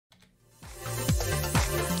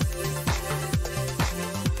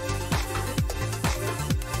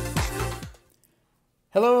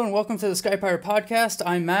Hello and welcome to the SkyPyre Podcast.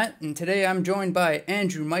 I'm Matt, and today I'm joined by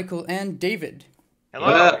Andrew, Michael, and David.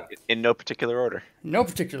 Hello. In no particular order. No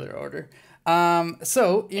particular order.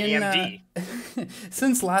 AMD.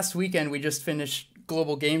 Since last weekend we just finished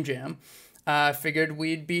Global Game Jam, I figured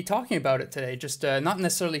we'd be talking about it today. Just not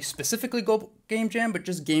necessarily specifically Global Game Jam, but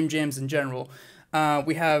just game jams in general.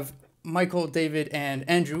 We have Michael, David, and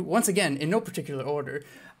Andrew, once again, in no particular order,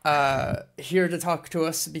 here to talk to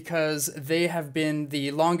us because they have been the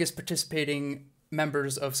longest participating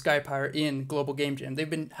members of SkyPyre in Global Game Jam.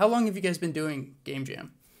 How long have you guys been doing Game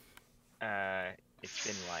Jam? It's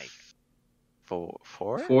been like 4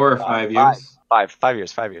 or 5 years. 5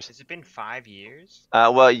 years. 5 years. Has it been 5 years?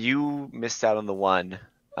 Well, you missed out on the one,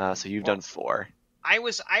 so you've done 4. I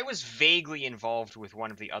was vaguely involved with one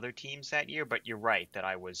of the other teams that year, but you're right that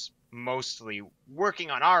I was mostly working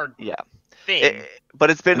on our thing. But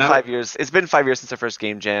it's been 5 years. It's been 5 years since our first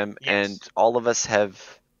Game Jam, Yes. and all of us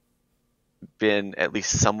have been at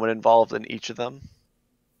least somewhat involved in each of them.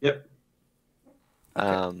 Yep.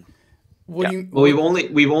 Okay.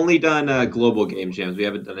 We've only done global game jams. We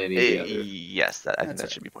haven't done any of the others. Yes, I think that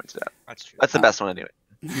should be pointed out. That's true. That's the best one anyway.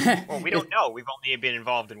 Well, we don't know. We've only been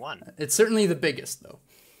involved in one. It's certainly the biggest, though.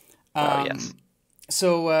 Yes.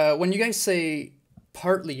 So when you guys say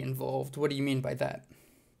partly involved, what do you mean by that?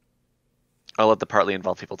 I'll let the partly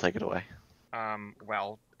involved people take it away.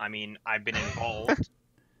 Well, I mean, I've been involved,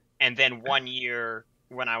 and then 1 year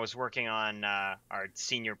when I was working on our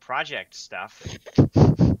senior project stuff,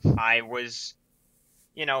 I was,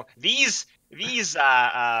 these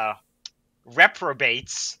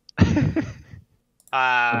reprobates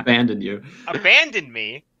Abandoned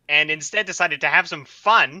me, and instead decided to have some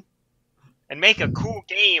fun and make a cool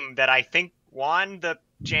game that I think won the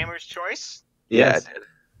Jammer's Choice. Yeah, it did.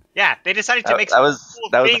 Yeah, they decided to make that some was cool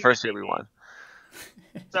that was the things. first year we won.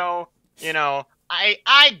 So,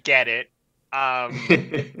 I get it.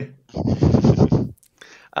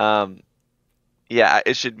 Yeah,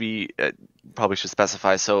 it should be probably should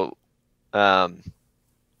specify. So, during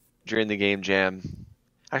the game jam,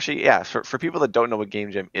 actually, yeah, for people that don't know what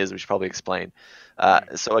game jam is, we should probably explain.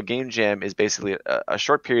 So a game jam is basically a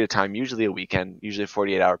short period of time, usually a weekend, usually a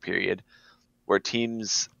 48-hour period, where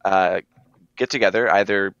teams get together,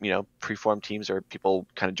 either pre-formed teams or people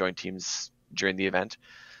kind of join teams during the event,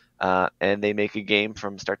 and they make a game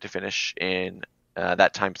from start to finish in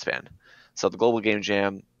that time span. So the Global Game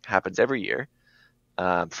Jam happens every year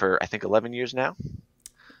for I think 11 years now.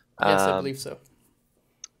 Yes, I believe so.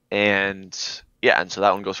 And so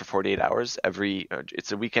that one goes for 48 hours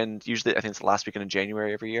it's a weekend, usually I think it's the last weekend in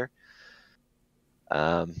January every year.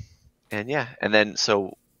 And then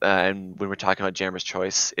and when we're talking about Jammer's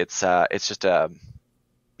Choice, it's just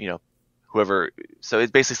whoever, so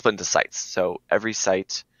it's basically split into sites. So every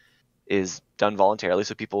site is done voluntarily,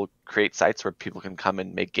 so people create sites where people can come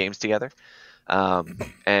and make games together.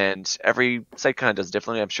 And every site kind of does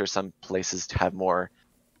differently. I'm sure some places have more,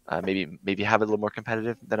 maybe have it a little more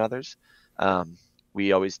competitive than others.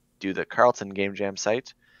 We always do the Carlton Game Jam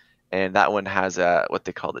site, and that one has what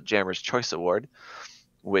they call the Jammer's Choice Award,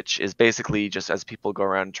 which is basically just as people go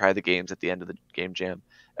around and try the games at the end of the game jam,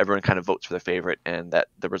 everyone kind of votes for their favorite, and that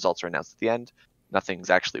the results are announced at the end.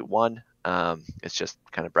 Nothing's actually won. It's just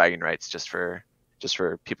kind of bragging rights, just for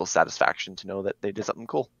people's satisfaction to know that they did something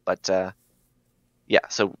cool. But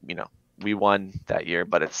so we won that year,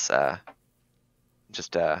 but it's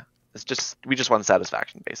we just won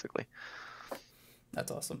satisfaction basically.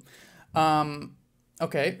 That's awesome.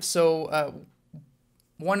 Okay, so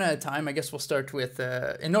one at a time. I guess we'll start with,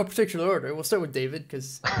 in no particular order, we'll start with David,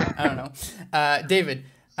 because I don't know. David,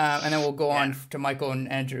 and then we'll go on to Michael and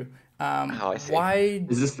Andrew. I see. Why?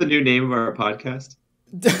 Is this the new name of our podcast?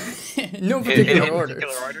 No particular order.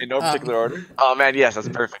 In no particular order. Oh man, yes, that's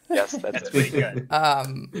perfect. Yes, that's pretty good.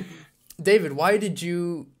 David, why did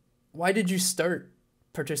you start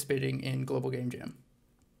participating in Global Game Jam?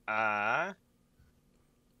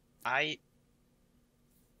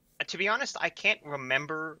 To be honest, I can't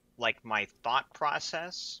remember my thought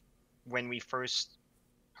process when we first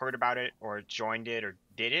heard about it or joined it or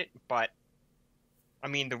did it, but I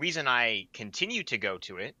mean, the reason I continue to go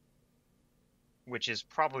to it, which is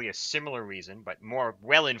probably a similar reason, but more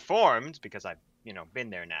well-informed because I've, been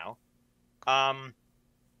there now,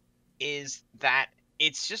 is that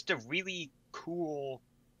it's just a really cool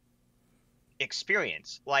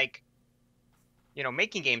experience.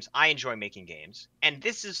 Making games, I enjoy making games, and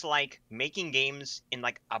this is like making games in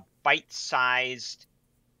a bite-sized,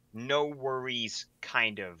 no worries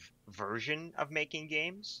kind of version of making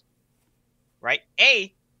games, right?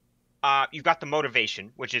 You've got the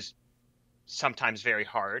motivation, which is sometimes very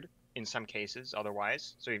hard, in some cases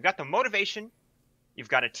otherwise. So you've got the motivation, you've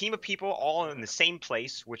got a team of people all in the same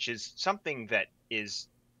place, which is something that is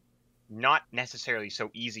not necessarily so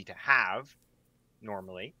easy to have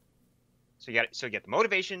normally. So you get the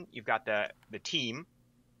motivation, you've got the team,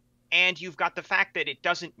 and you've got the fact that it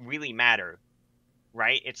doesn't really matter,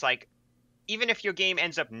 right? It's like, even if your game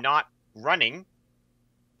ends up not running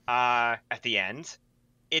at the end,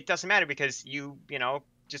 it doesn't matter because you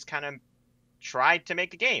just kind of tried to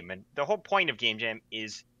make a game. And the whole point of Game Jam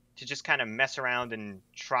is to just kind of mess around and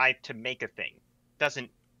try to make a thing. It doesn't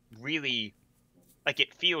really, like,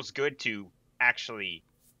 it feels good to actually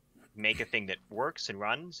make a thing that works and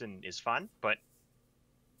runs and is fun, but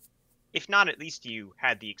if not, at least you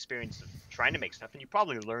had the experience of trying to make stuff and you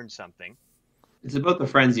probably learned something. It's about the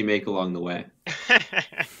friends you make along the way.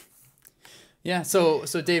 Yeah, so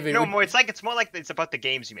David, no, more. It's more like it's about the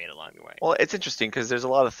games you made along the way. Well, it's interesting because there's a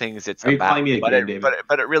lot of things it's Are you about, calling me a but game, it, David?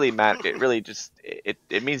 but it really matters. It really just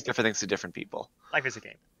it means different things to different people. Life is a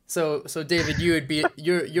game. So David, you would be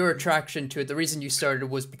your attraction to it. The reason you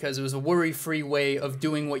started was because it was a worry-free way of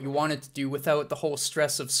doing what you wanted to do without the whole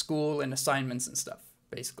stress of school and assignments and stuff,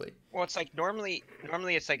 basically. Well, it's like normally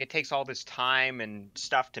it's like it takes all this time and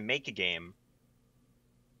stuff to make a game,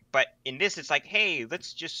 but in this it's like, hey,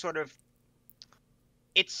 let's just sort of.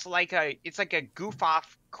 It's like a goof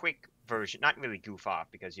off quick version. Not really goof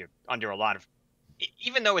off because you're under a lot of,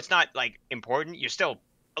 even though it's not like important,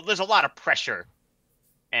 there's a lot of pressure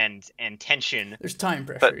and tension. There's time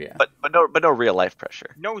pressure, yeah. But no real life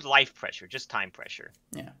pressure. No life pressure, just time pressure.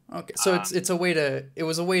 Yeah. Okay. So it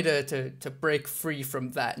was a way to break free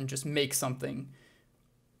from that and just make something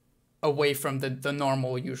away from the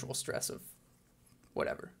normal usual stress of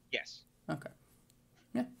whatever. Yes. Okay.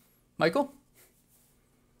 Yeah. Michael?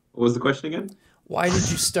 What was the question again? Why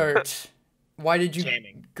did you start? Why did you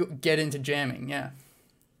Jamming. get into jamming? Yeah.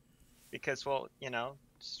 Because, well,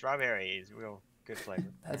 strawberry is real good flavor.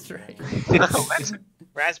 That's right.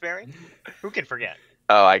 Raspberry? Who can forget?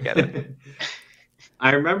 Oh, I get it.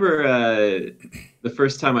 I remember the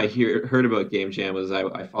first time I heard about Game Jam was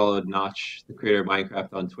I followed Notch, the creator of Minecraft,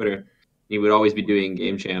 on Twitter. He would always be doing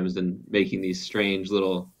game jams and making these strange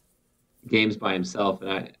little games by himself,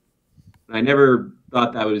 and I never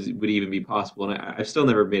thought that would even be possible, and I've still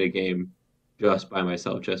never made a game just by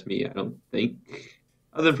myself, just me. I don't think,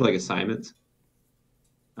 other than for like assignments,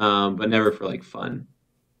 but never for like fun.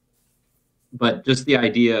 But just the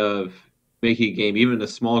idea of making a game, even a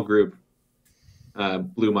small group,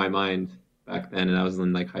 blew my mind back then, and I was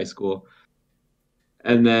in like high school.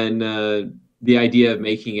 And then the idea of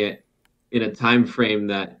making it in a time frame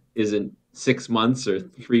that isn't 6 months or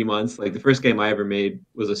 3 months. Like the first game I ever made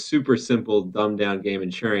was a super simple, dumbed down game in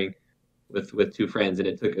Turing with two friends, and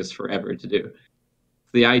it took us forever to do.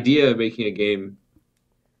 The idea of making a game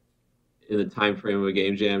in the time frame of a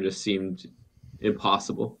game jam just seemed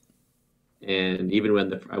impossible. And even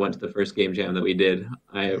when I went to the first game jam that we did,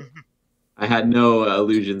 I had no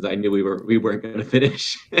illusions. I knew we weren't going to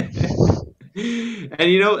finish. And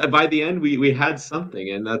by the end we had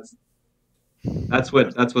something, and that's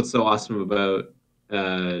what's so awesome about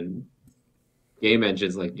game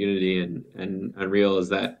engines like Unity and Unreal, is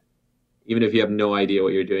that even if you have no idea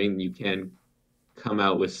what you're doing, you can come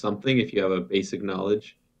out with something if you have a basic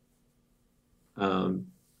knowledge. So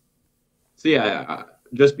yeah,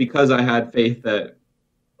 just because I had faith that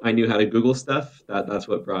I knew how to Google stuff, that's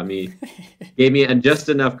what gave me and just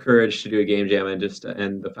enough courage to do a game jam, and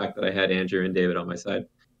the fact that I had Andrew and David on my side.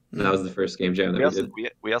 And that was the first game jam that we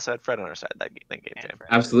did. We also had Fred on our side that game jam.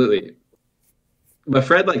 Absolutely. But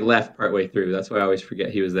Fred left partway through. That's why I always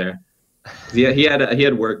forget he was there. He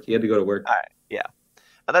had work. He had to go to work. All right, yeah.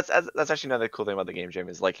 And that's actually another cool thing about the game jam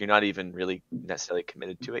is like you're not even really necessarily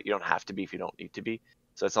committed to it. You don't have to be if you don't need to be.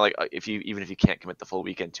 So it's not like even if you can't commit the full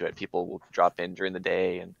weekend to it, people will drop in during the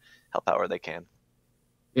day and help out where they can.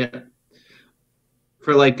 Yeah.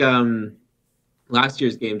 For last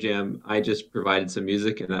year's game jam, I just provided some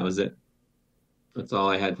music, and that was it. That's all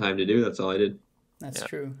I had time to do. That's all I did. That's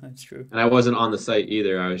true. That's true. And I wasn't on the site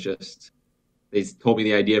either. I was they told me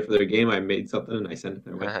the idea for their game. I made something and I sent it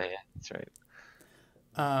their way. Yeah, that's right.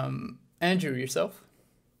 Andrew, yourself?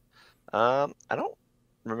 I don't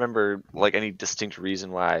remember any distinct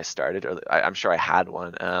reason why I started, or I'm sure I had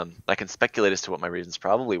one. I can speculate as to what my reasons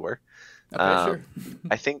probably were. Okay, sure.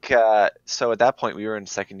 I think so. At that point, we were in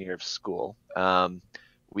second year of school. I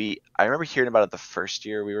remember hearing about it the first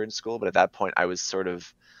year we were in school, but at that point, I was sort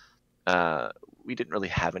of we didn't really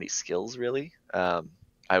have any skills really.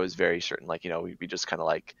 I was very certain, we just kind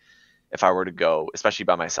of if I were to go, especially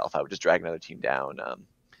by myself, I would just drag another team down.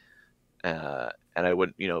 and I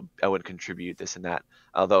wouldn't contribute this and that.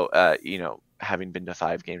 Although, having been to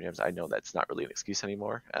 5 game jams, I know that's not really an excuse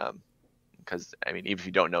anymore. Because I mean, even if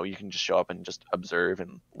you don't know, you can just show up and just observe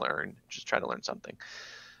and learn, just try to learn something.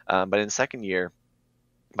 But in the second year,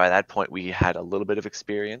 by that point, we had a little bit of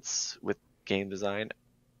experience with game design.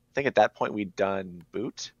 I think at that point we'd done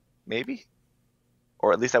Boot, maybe,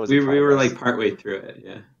 or at least that was. We were like partway through it,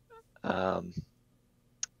 yeah.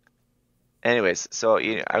 Anyways, so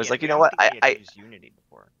I was like, I you know what, I used Unity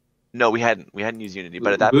before. No, we hadn't used Unity,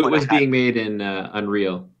 but at that Boot point was being made in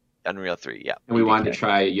Unreal 3, yeah. And we wanted to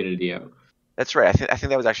try Unity out. That's right. I think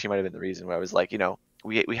that was actually might have been the reason where I was like,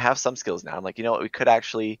 we have some skills now. I'm like, you know what, we could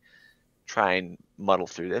actually try and muddle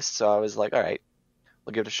through this. So I was like, all right,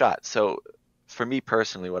 we'll give it a shot. So for me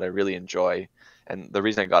personally, what I really enjoy, and the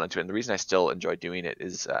reason I got into it, and the reason I still enjoy doing it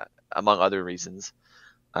is, among other reasons,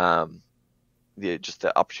 just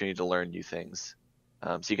the opportunity to learn new things.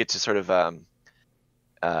 So you get to sort of,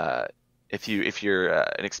 if you're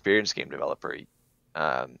an experienced game developer,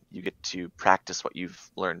 you get to practice what you've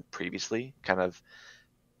learned previously, kind of,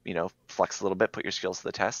 flex a little bit, put your skills to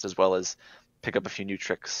the test, as well as pick up a few new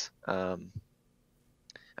tricks. And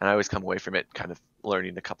I always come away from it kind of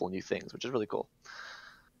learning a couple of new things, which is really cool.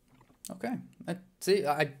 Okay.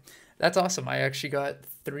 That's awesome. I actually got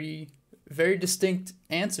 3 very distinct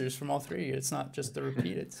answers from all 3. It's not just the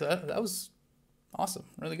repeated. So that was awesome.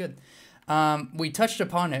 Really good. We touched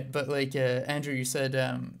upon it, but like Andrew, you said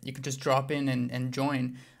you could just drop in and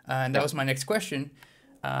join. And that was my next question.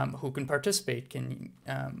 Who can participate?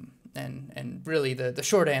 And really the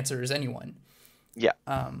short answer is anyone. Yeah.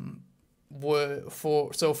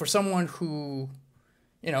 For someone who,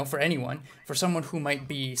 for anyone, for someone who might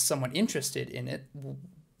be somewhat interested in it,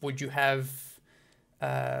 would you have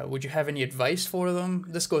any advice for them?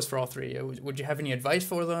 This goes for all 3. Would you have any advice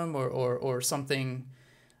for them, or something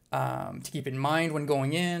to keep in mind when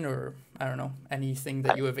going in, or I don't know, anything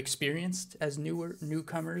that you have experienced as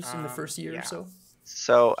newcomers in the first year or so?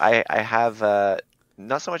 So I have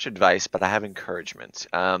not so much advice, but I have encouragement.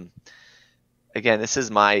 Again, this was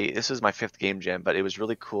my 5th game jam, but it was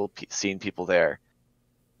really cool seeing people there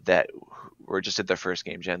that were just at their first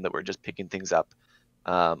game jam, that were just picking things up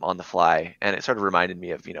on the fly, and it sort of reminded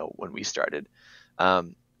me of when we started.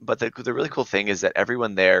 But the really cool thing is that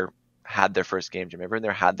everyone there had their first game jam. Everyone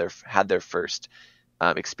there had their first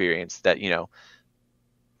experience that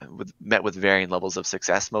met with varying levels of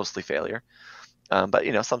success, mostly failure,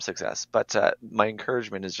 but some success. But my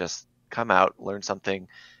encouragement is just come out, learn something,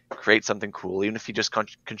 create something cool, even if you just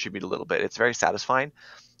contribute a little bit. It's very satisfying,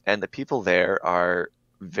 and the people there are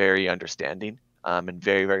very understanding and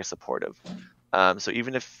very, very supportive. So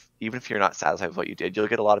even if you're not satisfied with what you did, you'll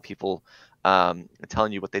get a lot of people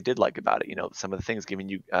telling you what they did like about it. Some of the things, giving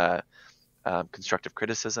you constructive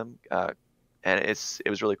criticism, and it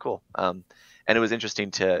was really cool. And it was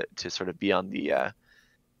interesting to sort of be on the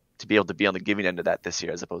to be able to be on the giving end of that this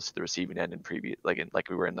year, as opposed to the receiving end in previous, like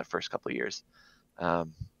we were in the first couple of years. So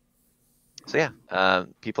yeah,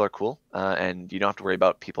 people are cool, and you don't have to worry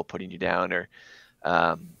about people putting you down or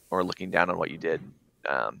looking down on what you did.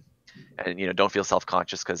 And don't feel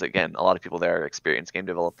self-conscious, because again, a lot of people there are experienced game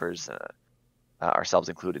developers, ourselves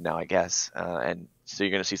included now, I guess. And so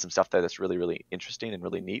you're going to see some stuff there that's really, really interesting and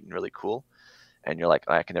really neat and really cool. And you're like,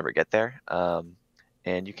 oh, I can never get there.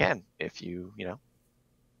 And you can if you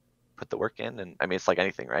put the work in. And I mean, it's like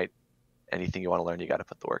anything, right? Anything you want to learn, you got to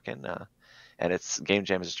put the work in. And Game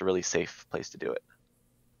Jam is just a really safe place to do it.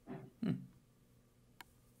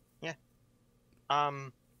 Yeah.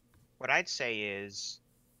 What I'd say is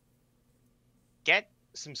get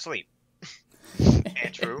some sleep,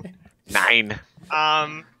 Andrew. 9.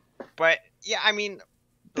 But yeah, I mean,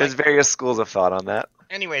 there's various schools of thought on that.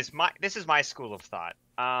 Anyways, this is my school of thought.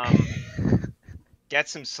 Get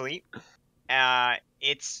some sleep. I'm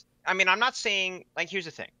not saying, like, here's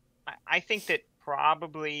the thing. I think that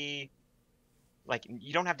probably, like,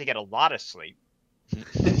 you don't have to get a lot of sleep.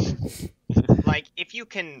 Like, if you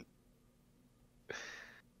can,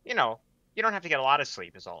 you don't have to get a lot of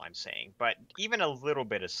sleep is all I'm saying. But even a little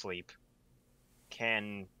bit of sleep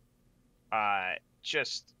can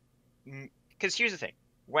just, because here's the thing.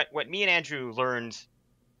 What me and Andrew learned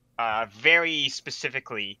very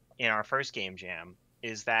specifically in our first game jam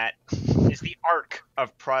is the arc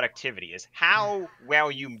of productivity, is how well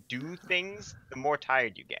you do things, the more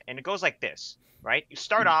tired you get. And it goes like this, right? You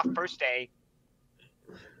start off first day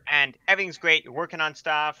and everything's great, you're working on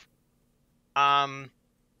stuff. And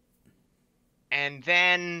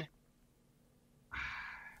then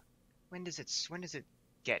when does it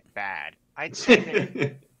get bad? I'd say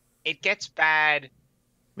that it gets bad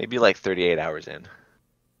maybe like 38 hours in.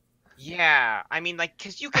 Yeah, I mean, like,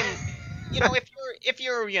 cause you can, if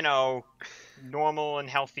you're, normal and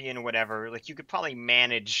healthy and whatever, like, you could probably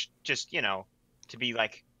manage just, to be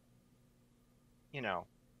like,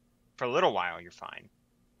 for a little while, you're fine.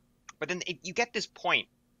 But then you get this point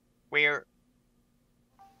where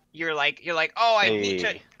you're like, oh, I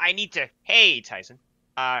need to, hey, Tyson,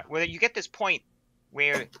 where you get this point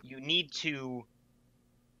where you're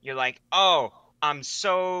like, oh, I'm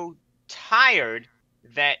so tired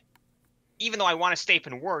that even though I want to stay up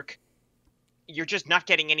and work, you're just not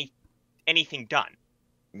getting anything done.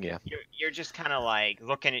 Yeah. You're just kind of like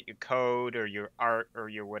looking at your code or your art or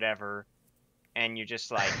your whatever, and you're just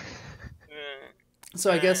like. So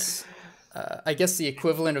I guess the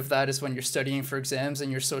equivalent of that is when you're studying for exams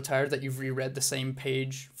and you're so tired that you've reread the same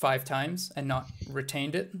page 5 times and not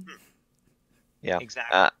retained it. Yeah.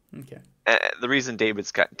 Exactly. Okay. The reason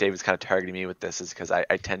David's kind of targeting me with this is because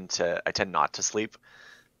I tend not to sleep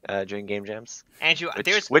during game jams. Andrew,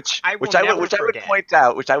 which I would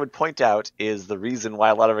point out is the reason why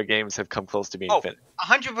a lot of our games have come close to being finished.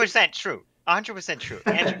 100% true. 100% true.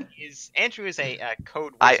 Andrew is a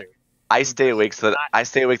code wizard. I stay awake so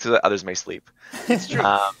that others may sleep. It's true.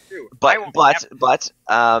 True.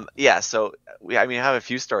 Yeah. So we have a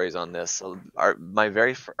few stories on this. So our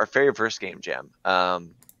very first game jam,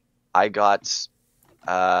 I got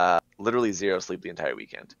literally 0 sleep the entire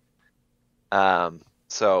weekend.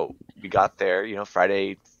 So we got there,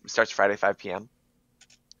 Friday starts Friday 5 p.m.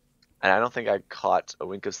 and I don't think I caught a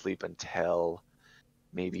wink of sleep until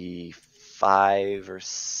maybe 5 or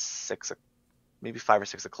 6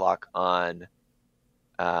 o'clock on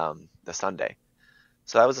the Sunday.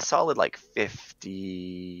 So that was a solid like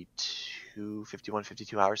 52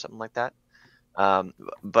 hours, something like that.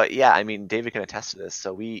 But yeah, David can attest to this.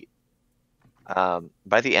 So we,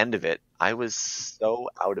 by the end of it, I was so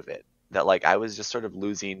out of it that like I was just sort of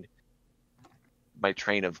losing my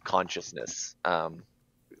train of consciousness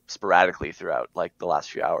sporadically throughout like the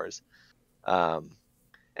last few hours. And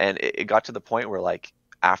it got to the point where like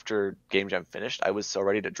after Game Jam finished, I was so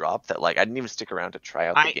ready to drop that like I didn't even stick around to try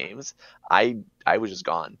out the games. I was just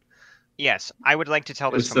gone. Yes, I would like to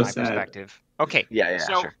tell this from my perspective. Okay. Yeah,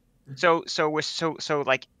 sure. So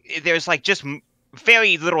like there's like just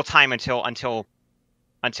very little time until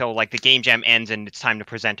like the Game Jam ends and it's time to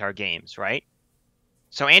present our games, right?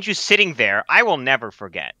 So Andrew's sitting there. I will never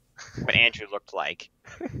forget what Andrew looked like.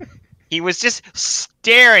 He was just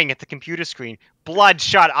staring at the computer screen,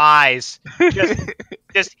 bloodshot eyes,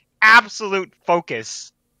 just absolute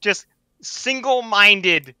focus, just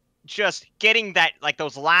single-minded, just getting that like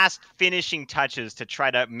those last finishing touches to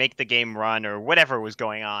try to make the game run or whatever was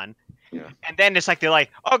going on. Yeah. And then it's like they're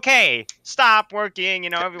like, okay, stop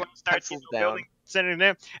working, everyone starts building.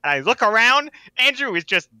 And I look around, Andrew is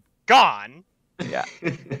just gone. Yeah,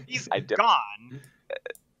 he's gone.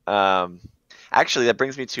 Actually, that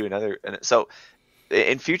brings me to another. So,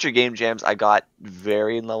 in future game jams, I got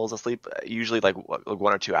varying levels of sleep. Usually, like 1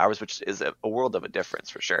 or 2 hours, which is a world of a difference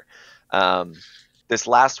for sure. This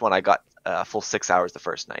last one, I got a full 6 hours the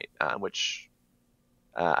first night, which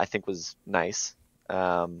I think was nice.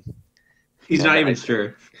 He's not even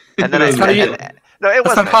sure. And then no, it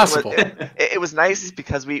wasn't possible. It was nice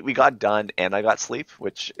because we got done and I got sleep,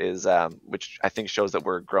 which I think shows that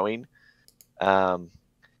we're growing.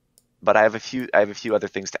 But I have a few other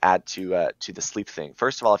things to add to the sleep thing.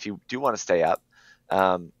 First of all, if you do want to stay up,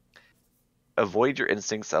 avoid your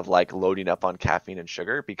instincts of like loading up on caffeine and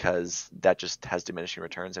sugar because that just has diminishing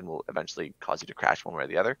returns and will eventually cause you to crash one way or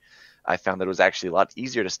the other. I found that it was actually a lot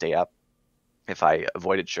easier to stay up if I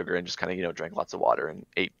avoided sugar and just kind of drank lots of water and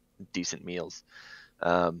ate decent meals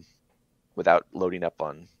without loading up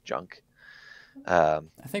on junk. I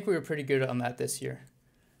think we were pretty good on that this year.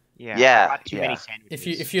 Yeah. I got too many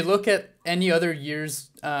sandwiches. If you look at any other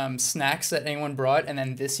year's snacks that anyone brought, and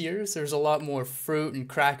then this year's, there's a lot more fruit and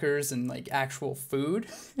crackers and like actual food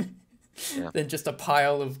than just a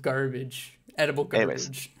pile of garbage, edible garbage.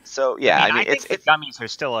 Anyways, so yeah, I think the gummies are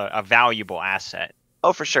still a valuable asset.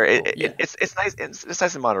 Oh, for sure. It's nice. It's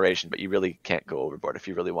nice in moderation, but you really can't go overboard if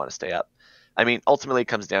you really want to stay up. Ultimately, it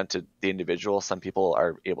comes down to the individual. Some people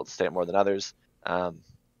are able to stay up more than others.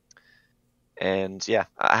 And yeah,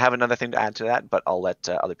 I have another thing to add to that, but I'll let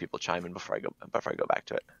other people chime in before I go back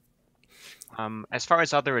to it. As far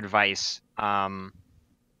as other advice,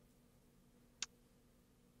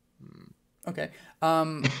 okay.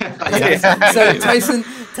 So Tyson.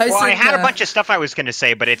 Well, I had a bunch of stuff I was going to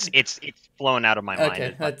say, but it's flown out of my mind.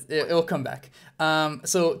 Okay, it'll come back.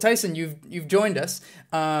 So Tyson, you've joined us,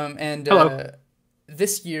 and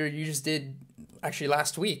this year you just did. Actually,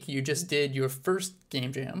 last week you just did your first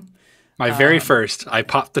game jam. My very first. I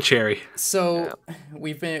popped the cherry. So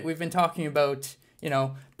we've been talking about,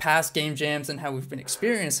 past game jams and how we've been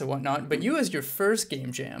experienced and whatnot. But you, as your first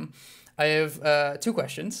game jam, I have 2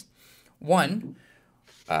 questions. One,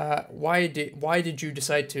 why did you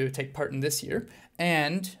decide to take part in this year?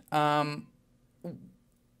 And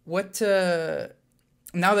what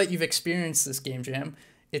now that you've experienced this game jam,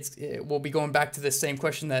 we'll be going back to the same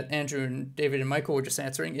question that Andrew and David and Michael were just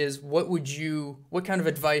answering, is what kind of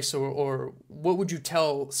advice or what would you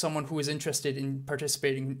tell someone who is interested in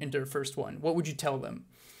participating in their first one? What would you tell them?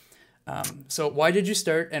 So why did you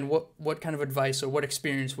start, and what kind of advice or what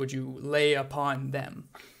experience would you lay upon them?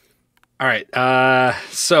 All right.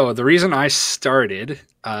 So the reason I started,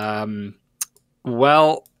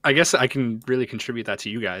 well, I guess I can really contribute that to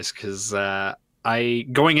you guys, because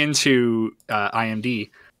going into IMD,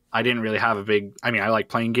 I didn't really have I like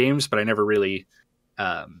playing games, but I never really,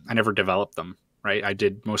 I never developed them, right? I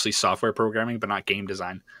did mostly software programming, but not game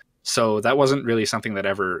design. So that wasn't really something that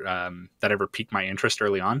ever piqued my interest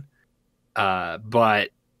early on. But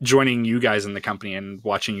joining you guys in the company and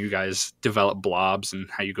watching you guys develop Blobs and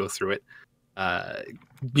how you go through it,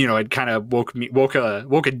 it kind of woke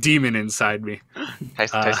a demon inside me.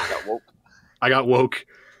 Tyson got woke. I got woke.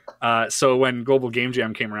 So when Global Game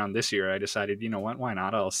Jam came around this year, I decided, you know what, why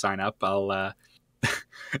not? I'll sign up.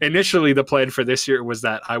 Initially the plan for this year was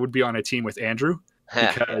that I would be on a team with Andrew,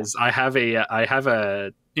 because I have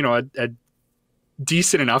a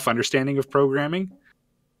decent enough understanding of programming.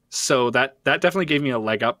 So that definitely gave me a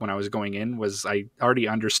leg up when I was going in, was I already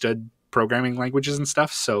understood programming languages and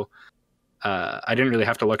stuff. So I didn't really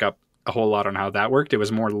have to look up a whole lot on how that worked. It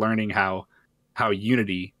was more learning how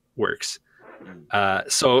Unity works.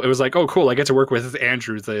 So it was like, oh, cool, I get to work with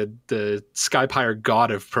Andrew, the SkyPyre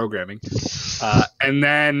god of programming. And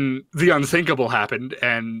then the unthinkable happened,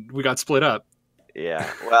 and we got split up.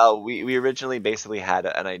 Yeah, well, we originally basically had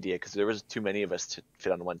an idea, because there was too many of us to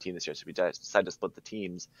fit on one team this year, so we decided to split the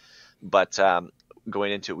teams. But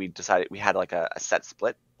going into it, we decided we had like a set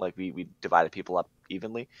split, like we divided people up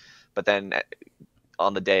evenly. But then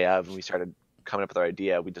on the day of, when we started coming up with our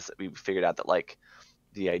idea, we figured out that like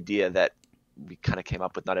the idea that we kind of came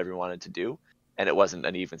up with, not everyone wanted to do, and it wasn't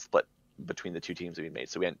an even split between the 2 teams that we made.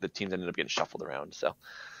 So the teams ended up getting shuffled around. So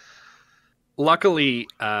luckily,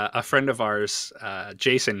 a friend of ours,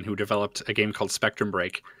 Jason, who developed a game called Spectrum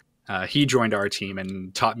Break, he joined our team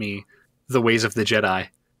and taught me the ways of the Jedi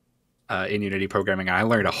in Unity programming. And I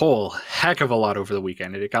learned a whole heck of a lot over the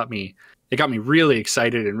weekend. And it got me really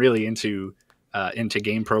excited and really into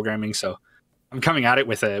game programming. So I'm coming at it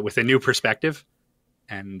with a new perspective,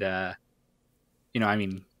 and I'm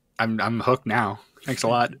hooked now. Thanks a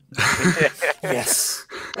lot. Yes.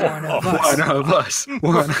 One of us.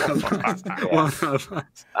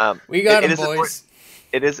 We got him, boys.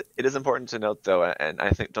 It is important to note, though, and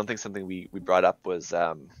I don't think something we brought up was,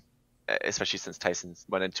 especially since Tyson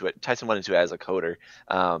went into it as a coder,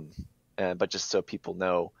 but just so people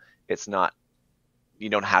know, it's not, you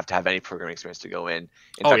don't have to have any programming experience to go in.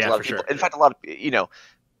 In fact, a lot of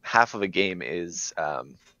half of a game is the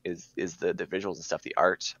visuals and stuff, the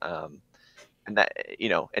art, and that,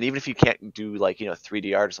 and even if you can't do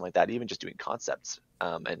 3D art or something like that, even just doing concepts,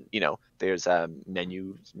 and there's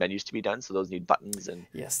menus to be done, so those need buttons and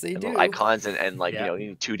yes, they do, little icons and you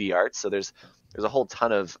need 2D art. So there's a whole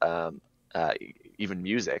ton of even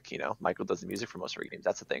music. Michael does the music for most of our games.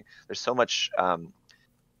 That's the thing. There's so much.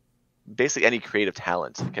 Basically, any creative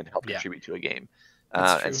talent can help contribute to a game.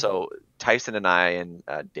 And so Tyson and I and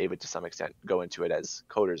David, to some extent, go into it as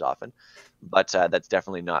coders often, but that's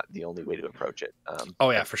definitely not the only way to approach it.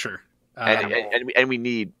 For sure. And we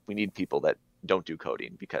need people that don't do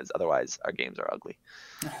coding, because otherwise our games are ugly.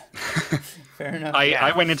 Fair enough.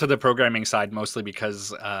 I went into the programming side mostly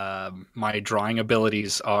because my drawing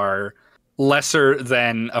abilities are lesser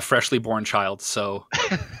than a freshly born child. So,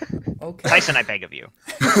 okay. Tyson, I beg of you.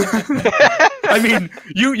 I mean,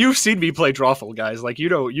 you've seen me play Drawful, guys. Like you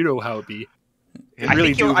know how it be.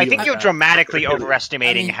 I think you're dramatically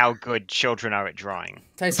overestimating how good children are at drawing.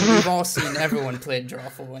 Tyson, we've all seen everyone play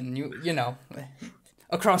Drawful, and you know,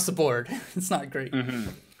 across the board, it's not great. Mm-hmm.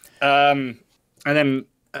 And then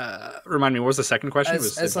remind me, what was the second question?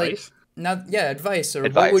 As advice? Advice.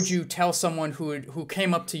 What would you tell someone who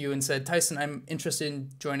came up to you and said, Tyson, I'm interested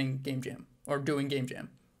in joining Game Jam or doing Game Jam?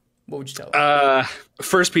 What would you tell them?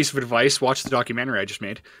 First piece of advice: watch the documentary I just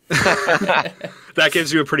made. That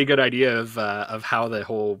gives you a pretty good idea of how the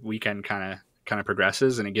whole weekend kind of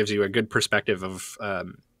progresses, and it gives you a good perspective of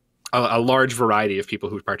a large variety of people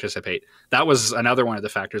who participate. That was another one of the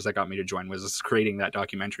factors that got me to join, was creating that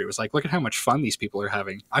documentary. It was like, look at how much fun these people are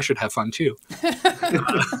having. I should have fun too.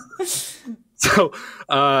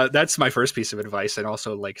 So that's my first piece of advice, and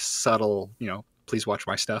also like subtle, please watch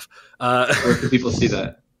my stuff. Where can people see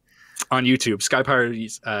that? On YouTube,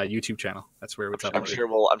 SkyPyre's YouTube channel. That's where it's uploaded. I'm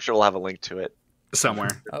sure we'll have a link to it somewhere.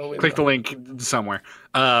 Oh, Click the link somewhere.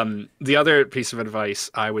 The other piece of advice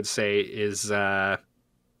I would say is, do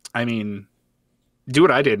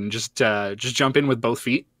what I did and just jump in with both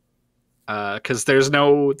feet. Because there's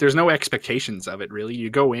no expectations of it really. You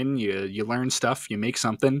go in, you learn stuff, you make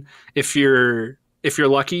something. If you're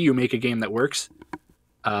lucky, you make a game that works.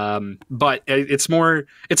 But it's more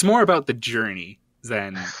about the journey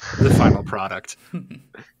than the final product,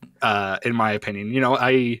 in my opinion.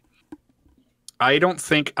 I don't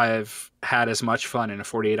think I've had as much fun in a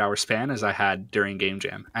 48-hour span as I had during Game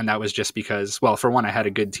Jam, and that was just because, well, for one, I had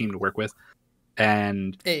a good team to work with,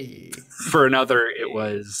 and for another, it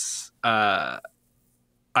was I'm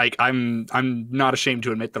not ashamed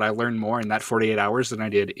to admit that I learned more in that 48 hours than I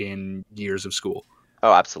did in years of school.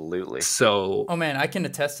 Oh, absolutely. So, oh man, I can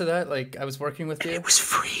attest to that. Like, I was working with you. It was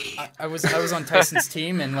free. I was on Tyson's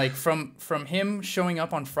team, and like from him showing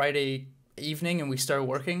up on Friday evening and we started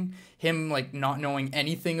working, him like not knowing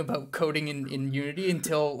anything about coding in Unity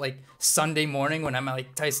until like Sunday morning when I'm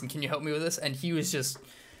like, Tyson, can you help me with this? And he was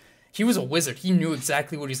a wizard. He knew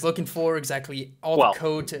exactly what he's looking for, exactly all the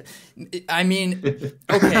code to. I mean,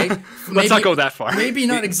 okay, let's not go that far. Maybe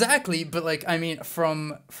not exactly, but like, I mean,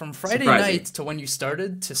 from Friday night to when you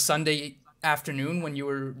started to Sunday afternoon when you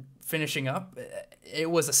were finishing up, it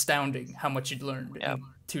was astounding how much you'd learned in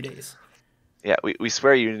 2 days. Yeah, we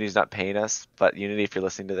swear Unity's not paying us, but Unity, if you're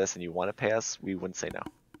listening to this and you want to pay us, we wouldn't say no.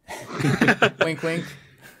 Wink, wink.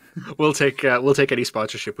 We'll take any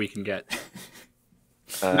sponsorship we can get.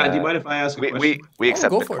 Matt, do you mind if I ask a question? We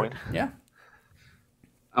accept go Bitcoin. for it. Yeah.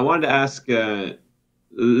 I wanted to ask,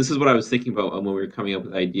 this is what I was thinking about when we were coming up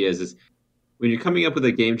with ideas, is when you're coming up with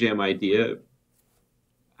a game jam idea,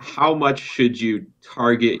 how much should you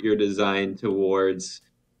target your design towards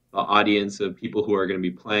the audience of people who are going to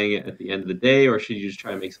be playing it at the end of the day, or should you just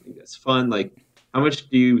try to make something that's fun? Like, how much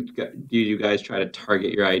do you guys try to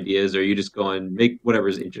target your ideas, or you just go and make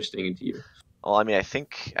whatever's interesting to you? Well, I mean, I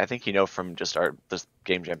think from just this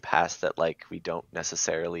Game Jam past that like we don't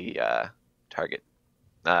necessarily target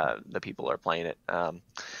the people who are playing it.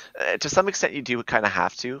 To some extent, you do kind of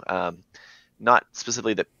have to, not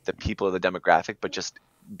specifically the people or the demographic, but just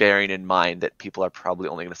bearing in mind that people are probably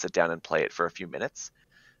only going to sit down and play it for a few minutes.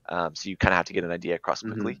 So you kind of have to get an idea across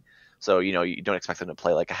quickly. Mm-hmm. So you don't expect them to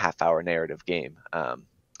play like a half-hour narrative game.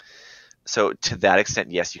 So to that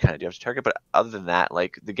extent, yes, you kind of do have to target. But other than that,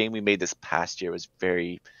 like the game we made this past year was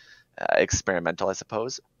very experimental, I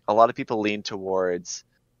suppose. A lot of people lean towards,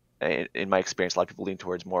 in my experience, a lot of people lean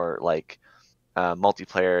towards more like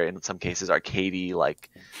multiplayer, in some cases arcadey,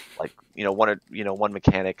 like one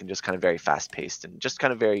mechanic and just kind of very fast paced and just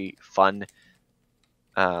kind of very fun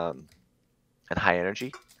and high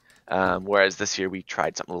energy. Whereas this year we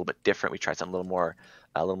tried something a little bit different. We tried something a little more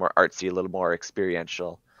artsy, a little more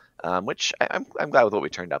experiential. Which I'm glad with what we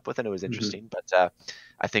turned up with, and it was interesting. Mm-hmm. But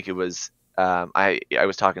I think it was I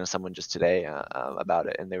was talking to someone just today about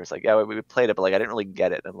it, and they was like, yeah, we played it, but like I didn't really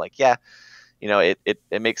get it. And I'm like, yeah,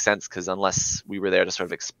 it makes sense, because unless we were there to sort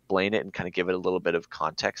of explain it and kind of give it a little bit of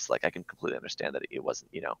context, like I can completely understand that it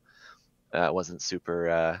wasn't wasn't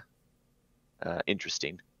super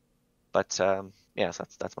interesting. But yeah, so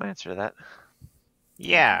that's my answer to that.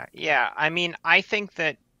 Yeah. I mean, I think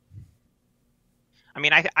that.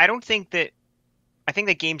 I don't think that. I think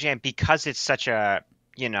that Game Jam, because it's such a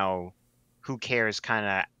who cares kind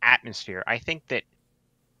of atmosphere, I think that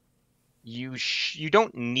you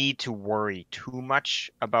don't need to worry too much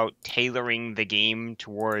about tailoring the game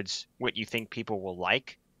towards what you think people will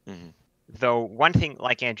like. Mm-hmm. Though one thing,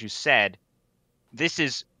 like Andrew said, this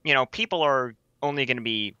is people are only going to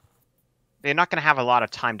be. They're not going to have a lot of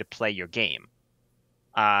time to play your game.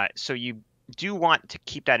 So you do want to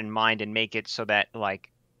keep that in mind and make it so that a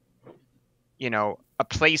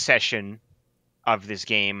play session of this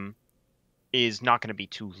game is not going to be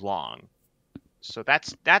too long. So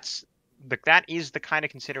that is the kind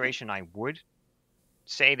of consideration I would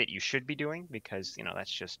say that you should be doing, because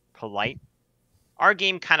that's just polite. Our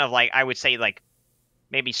game kind of I would say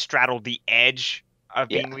maybe straddled the edge of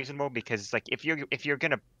being reasonable, because if you're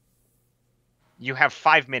gonna, you have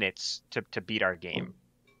 5 minutes to beat our game,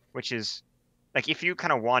 which is if you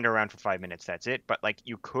kind of wander around for 5 minutes, that's it. But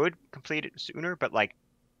you could complete it sooner, but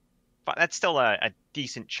that's still a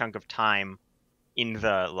decent chunk of time in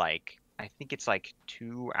the I think it's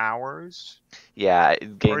 2 hours. Yeah,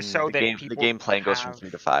 or so the game playing goes from 3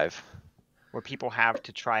 to 5. Where people have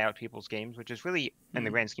to try out people's games, which is really, in the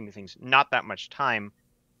grand scheme of things, not that much time.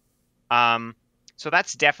 So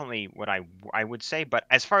that's definitely what I would say. But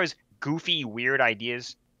as far as goofy, weird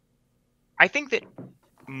ideas, I think that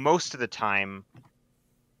most of the time,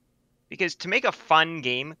 because to make a fun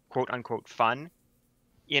game, quote unquote fun,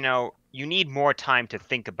 you know, you need more time to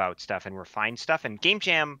think about stuff and refine stuff. And Game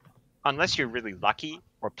Jam, unless you're really lucky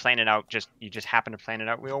or plan it out, you just happen to plan it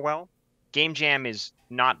out real well, Game Jam is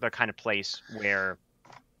not the kind of place where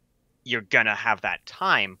you're gonna have that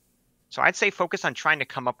time. So I'd say focus on trying to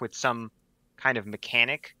come up with some kind of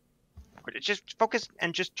mechanic. Just focus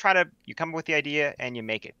and just you come up with the idea and you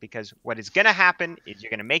make it, because what is gonna happen is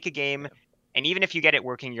you're gonna make a game, and even if you get it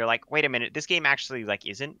working, you're like, wait a minute, this game actually like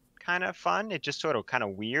isn't kind of fun. It's just sort of kind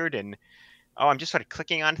of weird, and I'm just sort of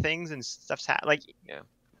clicking on things and stuff's like, Yeah.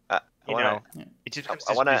 you know, it just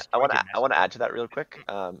I want to add to that real quick.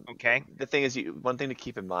 Okay. The thing is, one thing to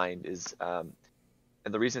keep in mind is,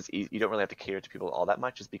 and the reason it's easy, you don't really have to cater to people all that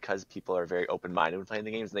much, is because people are very open-minded when playing the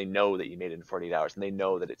games, and they know that you made it in 48 hours, and they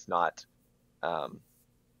know that it's not,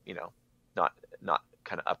 you know, not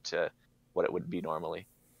kind of up to what it would be normally.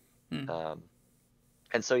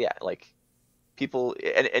 And so yeah, like people,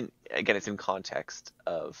 and again, it's in context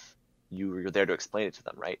of you're there to explain it to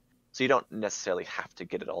them, right? So you don't necessarily have to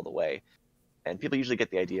get it all the way, and people usually get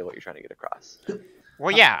the idea of what you're trying to get across.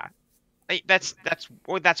 Well, yeah, that's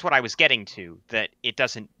what I was getting to. That it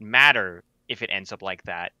doesn't matter if it ends up like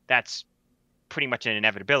that. That's pretty much an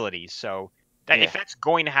inevitability. So that if that's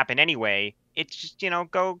going to happen anyway, it's just, you know,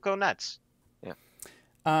 go nuts. Yeah.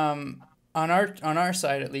 On our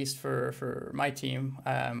side, at least for my team,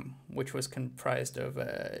 which was comprised of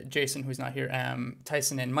Jason, who's not here,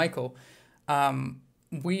 Tyson, and Michael,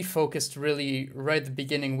 we focused really right at the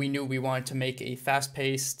beginning. We knew we wanted to make a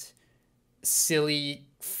fast-paced, silly,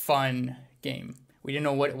 fun game. We didn't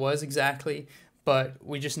know what it was exactly, but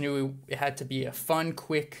we just knew it had to be a fun,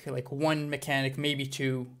 quick, like one mechanic, maybe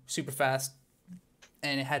two, super fast,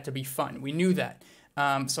 and it had to be fun. We knew that.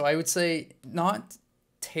 So I would say not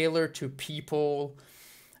tailor to people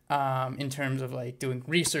in terms of like doing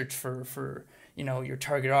research for you know, your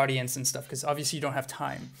target audience and stuff, because obviously you don't have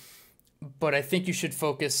time. But I think you should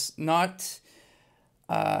focus not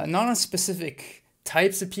on specific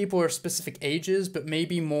types of people or specific ages, but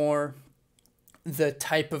maybe more the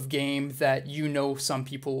type of game that you know some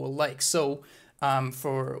people will like. So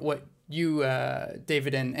for what you,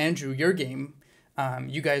 David and Andrew, your game,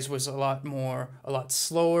 you guys was a lot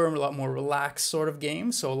slower, a lot more relaxed sort of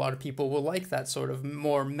game. So a lot of people will like that sort of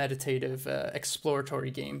more meditative,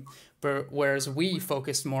 exploratory game. But whereas we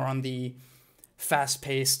focused more on the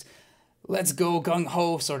fast-paced, let's go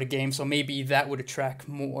gung-ho sort of game. So maybe that would attract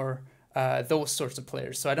more those sorts of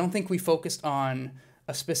players. So I don't think we focused on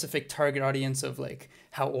a specific target audience of like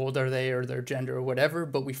how old are they or their gender or whatever,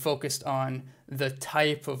 but we focused on the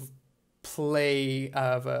type of play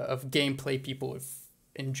of gameplay people would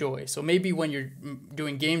enjoy. So maybe when you're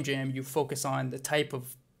doing Game Jam, you focus on the type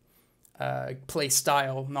of play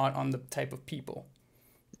style, not on the type of people.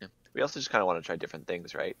 Yeah. We also just kind of want to try different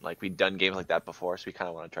things, right? Like we'd done games like that before, so we kind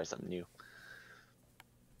of want to try something new.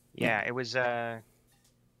 Yeah, it was I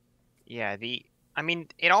mean,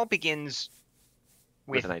 it all begins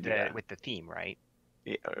with an idea. with the theme, right?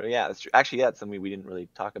 Yeah, that's true. Actually, yeah, it's something we didn't really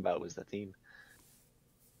talk about was the theme.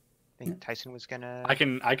 I think Tyson was gonna. I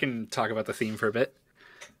can talk about the theme for a bit.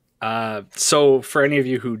 So for any of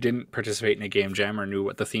you who didn't participate in a game jam or knew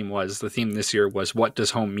what the theme was, the theme this year was "What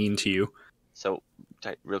does home mean to you?" So,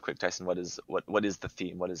 real quick, Tyson, what is the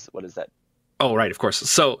theme? What is that? Oh, right, of course.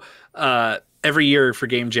 So every year for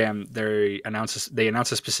Game Jam, they announce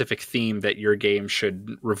a specific theme that your game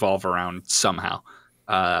should revolve around somehow.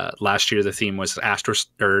 Last year the theme was not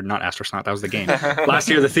Astrosnaut. That was the game. Last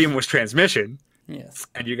year the theme was transmission. Yes.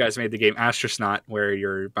 And you guys made the game Astrosnaut, where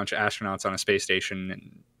you're a bunch of astronauts on a space station,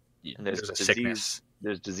 and there's a sickness.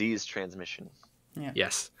 There's disease transmission. Yeah.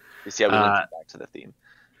 Yes. You see how we linked it back to the theme.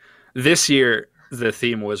 This year the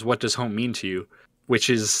theme was "What does home mean to you?" which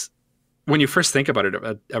is, when you first think about it,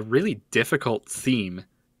 a really difficult theme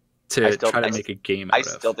to try to make a game out of. I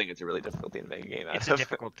still think it's a really difficult theme to make a game out of. It's a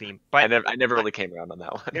difficult theme, but I never really came around on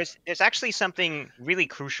that one. There's actually something really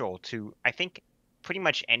crucial to, I think, pretty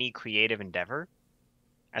much any creative endeavor,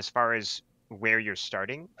 as far as where you're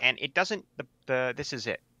starting, and it doesn't. This is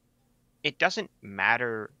it. It doesn't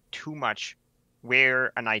matter too much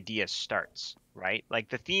where an idea starts, right? Like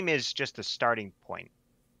the theme is just the starting point.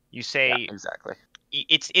 You say exactly.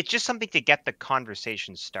 It's just something to get the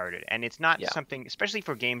conversation started, and it's not something, especially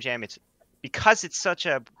for Game Jam, it's because it's such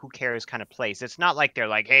a who cares kind of place. It's not like they're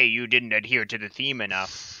like, hey, you didn't adhere to the theme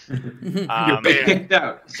enough. You're kicked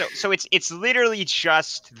out. So it's literally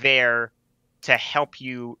just there to help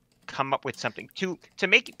you come up with something to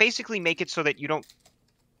make it so that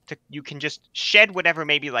you can just shed whatever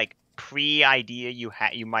maybe like pre-idea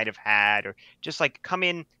you might have had, or just like come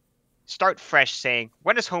in, start fresh, saying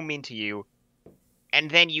what does home mean to you, and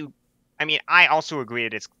then I also agree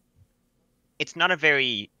that it's not a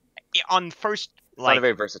very Not a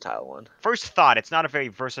very versatile one. First thought, it's not a very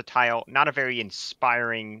versatile, not a very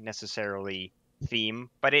inspiring necessarily theme,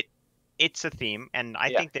 but it's a theme, and I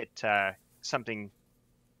think that something,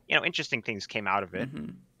 interesting things came out of it.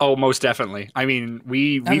 Mm-hmm. Oh, most definitely. I mean,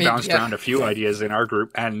 we bounced around a few ideas in our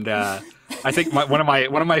group, and I think one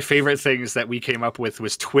of my favorite things that we came up with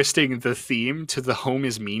was twisting the theme to "the home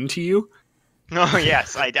is mean to you." Oh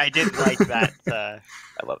yes, I did like that.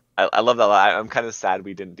 I love that. I'm kind of sad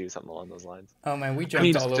we didn't do something along those lines. Oh man, we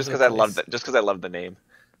jumped all over. Just because I loved the name.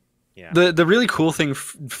 Yeah. The really cool thing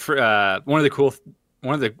one of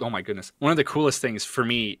the coolest things for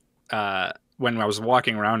me when I was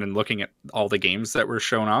walking around and looking at all the games that were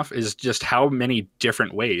shown off is just how many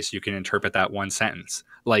different ways you can interpret that one sentence.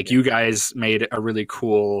 Like you guys made a really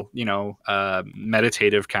cool,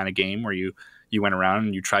 meditative kind of game where you went around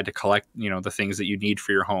and you tried to collect, the things that you need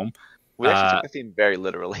for your home. We actually took the theme very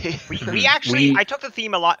literally. I took the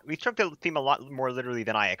theme a lot. We took the theme a lot more literally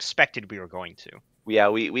than I expected we were going to. Yeah,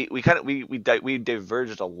 we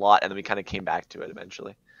diverged a lot, and then we kind of came back to it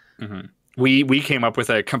eventually. Mm-hmm. We came up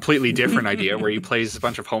with a completely different idea where you plays a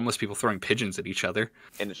bunch of homeless people throwing pigeons at each other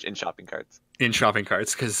in shopping carts. In shopping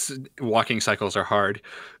carts, because walking cycles are hard.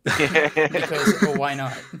 Because why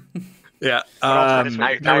not? Yeah. You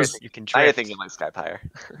can now you're thinking like SkyPyre.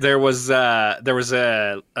 There was a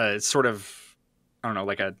sort of, I don't know,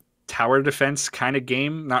 like a tower defense kind of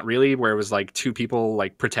game, not really, where it was like two people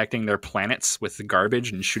like protecting their planets with the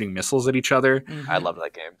garbage and shooting missiles at each other. Mm-hmm. I loved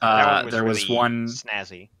that game. There was one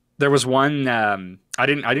snazzy. There was one I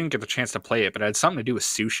didn't get the chance to play it, but it had something to do with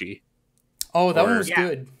sushi. Oh, that one was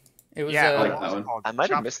good. It was I like that one. I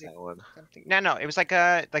might have missed that one. No, it was like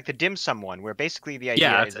the dim sum one, where basically the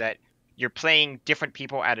idea is that you're playing different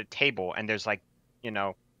people at a table, and there's like,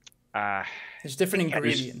 there's different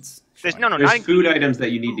ingredients. There's there's food items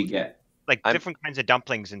that you need to get, like different kinds of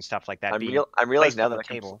dumplings and stuff like that. I'm realizing now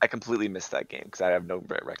that I completely missed that game because I have no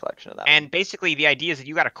recollection of that. And basically, the idea is that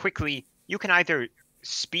you can either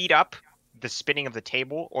speed up the spinning of the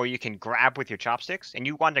table, or you can grab with your chopsticks, and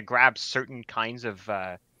you want to grab certain kinds of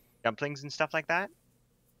dumplings and stuff like that.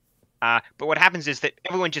 But what happens is that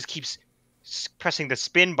everyone just keeps pressing the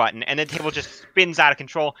spin button, and the table just spins out of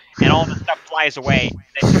control, and all the stuff flies away.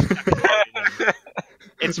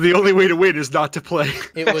 It's the only way to win is not to play.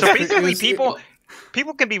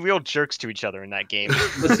 People can be real jerks to each other in that game.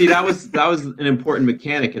 But see, that was an important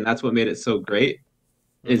mechanic, and that's what made it so great.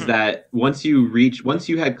 Is that once you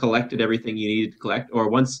had collected everything you needed to collect, or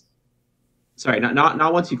once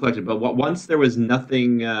you collected, but once there was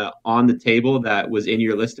nothing on the table that was in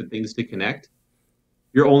your list of things to connect,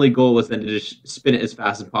 your only goal was then to just spin it as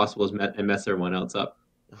fast as possible and mess everyone else up.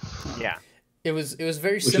 Yeah. It was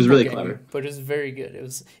very Which simple was really game, clever. but it was very good.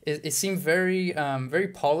 It seemed very very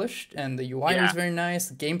polished, and the UI was very nice.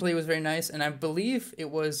 The gameplay was very nice, and I believe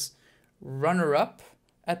it was runner up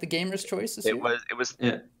at the Gamers' Choice this year. It was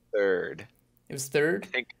third. It was third.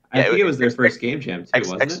 I think it was their first game jam too,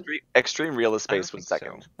 wasn't it? Extreme Realist Space was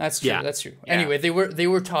second. So. That's true. Yeah. That's true. Yeah. Anyway, they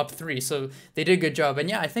were top 3, so they did a good job. And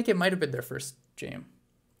yeah, I think it might have been their first jam.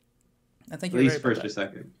 I think At you're least right first about or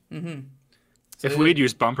second. that. Mm-hmm. If we'd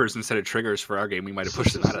used bumpers instead of triggers for our game, we might have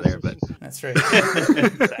pushed them out of there. But That's right.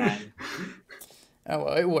 Sad. Oh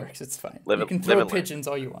well, it works. It's fine. Live You it- can live throw and learn. pigeons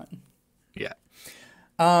all you want. yeah.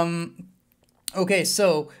 Okay,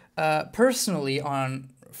 so personally,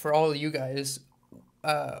 for all of you guys,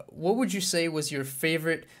 what would you say was your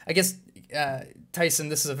favorite? I guess Tyson,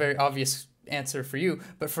 this is a very obvious answer for you,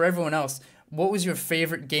 but for everyone else, what was your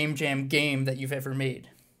favorite game jam game that you've ever made?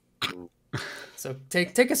 So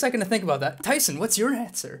take a second to think about that. Tyson, what's your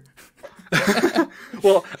answer?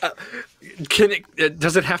 Well,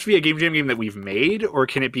 does it have to be a game jam game that we've made, or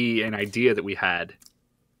can it be an idea that we had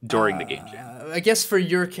during the game jam? I guess for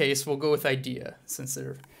your case, we'll go with idea, since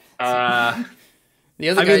they're the other I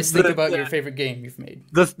mean, guys think about your favorite game you've made.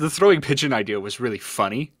 The throwing pigeon idea was really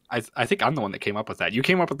funny. I think I'm the one that came up with that. You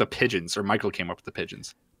came up with the pigeons, or Michael came up with the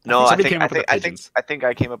pigeons. No, Somebody came up with the pigeons. I think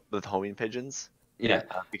I came up with homing pigeons. Yeah.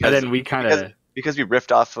 Because, And then we kind of because we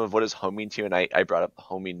riffed off of what is homing to, and I brought up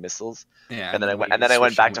homing missiles, and then I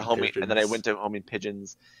went back to homing, and then I went to homing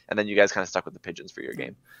pigeons, and then you guys kind of stuck with the pigeons for your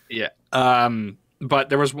game. Yeah. But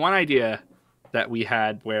there was one idea that we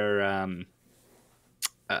had where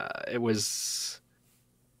it was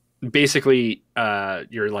basically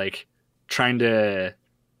you're like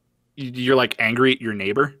angry at your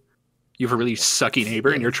neighbor, you have a really sucky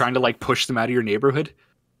neighbor and you're trying to like push them out of your neighborhood.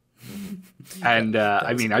 And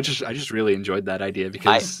I mean, I just really enjoyed that idea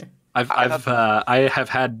because I have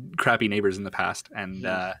had crappy neighbors in the past, and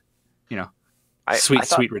you know,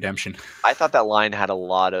 sweet redemption. I thought that line had a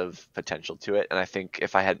lot of potential to it, and I think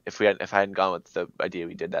if I hadn't gone with the idea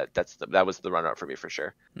we did, that was the runner-up for me for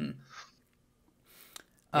sure.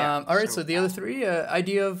 All right, so the other three,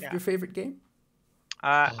 idea of your favorite game?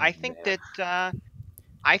 I think that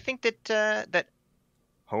that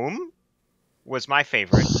Home was my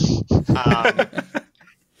favorite.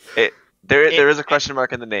 There is a question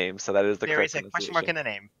mark in the name, so that is the correct There is a question mark in the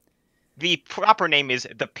name. The proper name is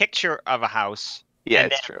The Picture of a House. Yeah,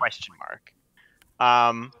 and it's then true. A question mark.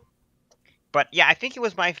 But yeah, I think it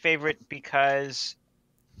was my favorite because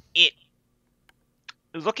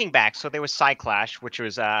looking back, so there was Clash, which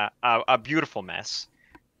was a beautiful mess.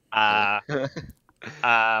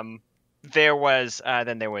 There was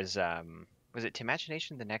was it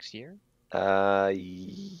Imagination the next year? Yes.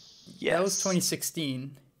 That was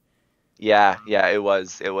 2016. Yeah, it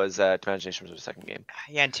was. Imagination was the second game.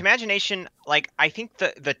 Yeah, and Imagination, like I think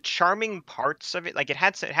the charming parts of it, like it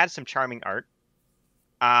had some charming art,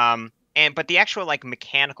 but the actual like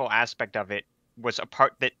mechanical aspect of it was a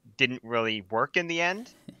part that didn't really work in the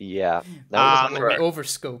end. Yeah, that one was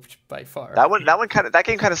overscoped by far. That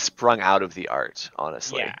game kind of sprung out of the art,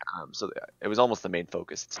 honestly. Yeah. So it was almost the main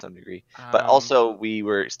focus to some degree, but also we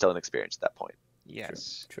were still inexperienced at that point.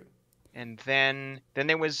 Yes. True. And then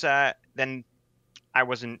there was then I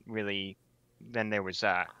wasn't really. Then there was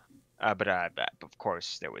but of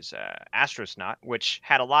course there was Astronaut, which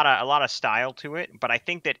had a lot of style to it. But I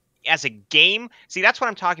think that as a game, see, that's what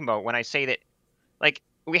I'm talking about when I say that, like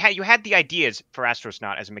you had the ideas for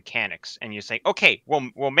Astronaut as mechanics, and you say, okay,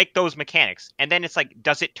 we'll make those mechanics, and then it's like,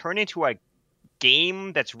 does it turn into a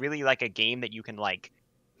game that's really like a game that you can like?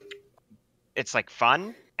 It's like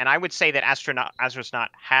fun. And I would say that Astronaut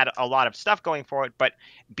had a lot of stuff going for it, but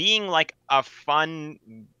being like a fun,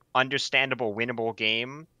 understandable, winnable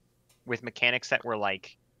game with mechanics that were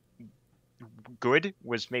like good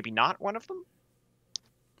was maybe not one of them.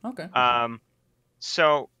 Okay.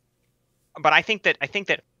 So, but I think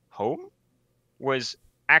that Home was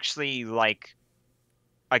actually like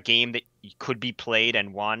a game that could be played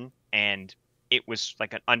and won, and it was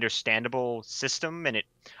like an understandable system, and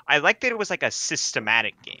I liked that it was like a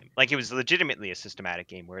systematic game. Like it was legitimately a systematic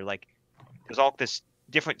game where like there's all this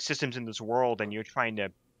different systems in this world, and you're trying to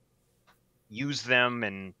use them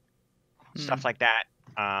and stuff like that.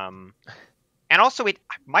 And also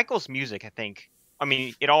Michael's music, I think. I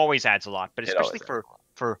mean, it always adds a lot, but especially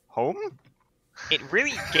for Home, it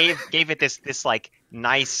really gave it this like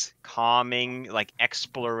nice, calming, like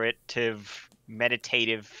explorative,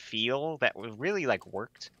 meditative feel that was really like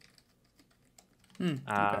worked. Okay.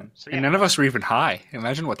 So, yeah. And none of us were even high.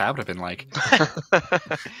 Imagine what that would have been like.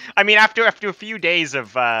 I mean, after a few days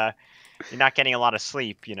of you're not getting a lot of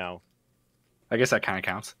sleep, you know. I guess that kind of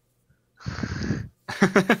counts.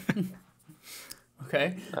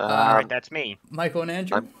 Okay. All right, that's me. Michael and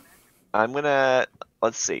Andrew. I'm gonna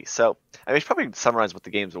let's see. So I should probably summarize what the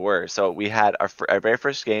games were. So we had our very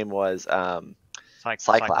first game was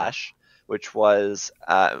Clash, which was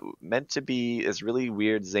meant to be this really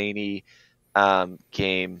weird, zany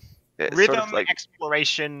game. Rhythm sort of like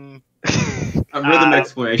exploration. A rhythm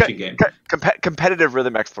exploration game. Competitive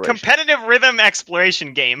rhythm exploration. Competitive rhythm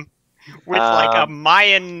exploration game with like a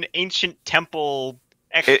Mayan ancient temple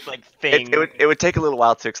thing. It would take a little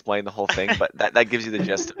while to explain the whole thing, but that gives you the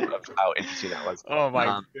gist of how interesting that was. Oh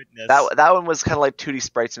my goodness. That one was kind of like 2D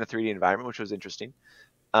sprites in a 3D environment, which was interesting.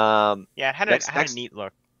 Yeah, it had a neat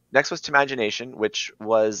look. Next was Imagination, which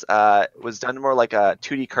was done more like a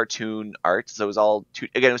 2D cartoon art. So it was all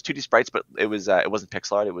it was 2D sprites, but it wasn't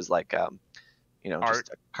pixel art. It was like art.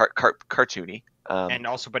 Just cartoony. And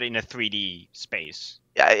also, but in a 3D space.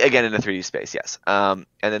 Yeah, again in a 3D space, yes. And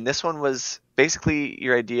then this one was basically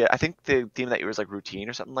your idea. I think the theme that year was like routine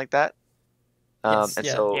or something like that. Yes, and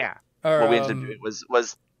yeah. so Yeah. what we ended up doing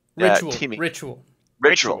was teaming. Ritual.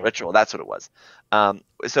 That's what it was.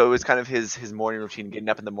 So it was kind of his morning routine, getting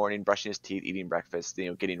up in the morning, brushing his teeth, eating breakfast,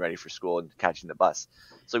 getting ready for school and catching the bus.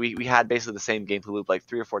 So we had basically the same gameplay loop like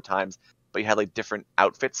 3 or 4 times, but you had like different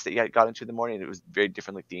outfits that you got into in the morning. And it was very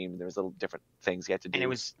differently themed. There was little different things you had to do. And it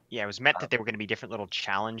was meant that there were going to be different little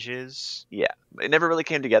challenges. Yeah, it never really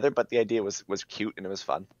came together, but the idea was cute and it was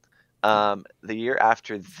fun. The year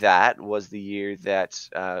after that was the year that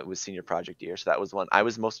was senior project year. So that was one I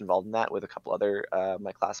was most involved in that with a couple other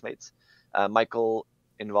my classmates. Michael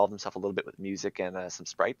involved himself a little bit with music and some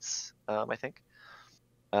sprites, I think.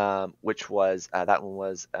 Which was that one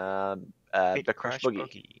was Bit Crush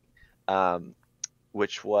Boogie.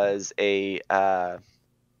 which was a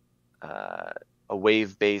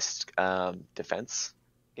wave-based defense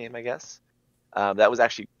game, I guess. That was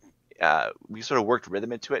actually we sort of worked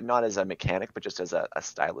rhythm into it, not as a mechanic, but just as a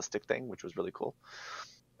stylistic thing, which was really cool.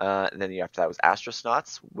 And then after that was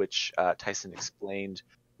Astronauts, which Tyson explained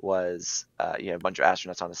was you have a bunch of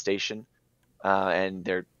astronauts on a station, and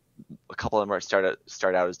a couple of them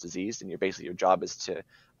start out as diseased, and your job is to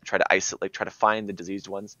try to isolate, try to find the diseased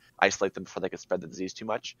ones, isolate them before they could spread the disease too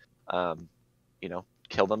much.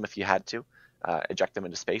 Kill them if you had to, eject them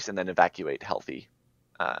into space, and then evacuate healthy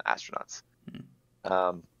astronauts.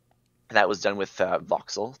 That was done with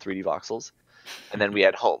voxel, 3D voxels, and then we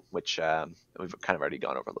had Home, which we've kind of already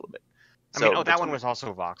gone over a little bit. That one was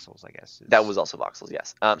also voxels, I guess. That was also voxels,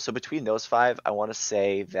 yes. So between those 5, I want to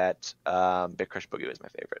say that Big Crush Boogie was my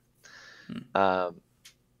favorite.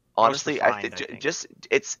 Honestly, refined,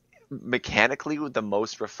 it's mechanically the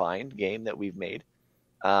most refined game that we've made.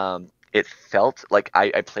 It felt like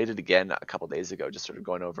I played it again a couple days ago, just sort of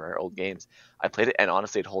going over our old games. I played it, and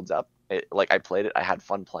honestly, it holds up. I played it, I had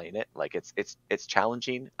fun playing it. Like it's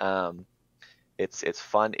challenging. It's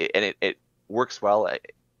fun, and it works well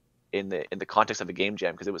in the context of a game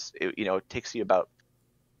jam, because it takes you about.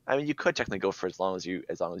 I mean, you could technically go for as long as you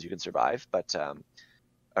can survive, but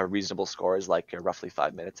a reasonable score is like roughly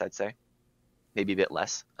 5 minutes, I'd say, maybe a bit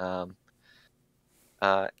less. And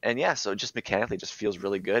yeah, so just mechanically, just feels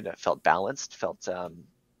really good. It felt balanced, felt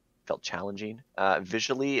challenging.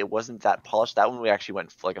 Visually, it wasn't that polished. That one we actually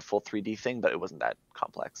went for like a full 3D thing, but it wasn't that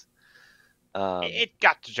complex. It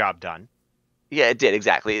got the job done. Yeah, it did,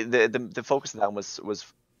 exactly. The focus of that one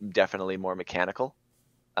was definitely more mechanical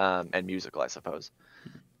and musical, I suppose.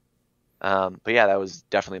 But yeah, that was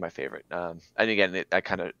definitely my favorite. And again, I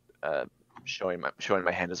kind of showing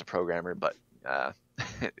my hand as a programmer, but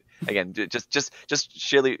again, just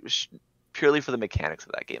purely for the mechanics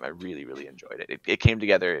of that game, I really, really enjoyed it. It came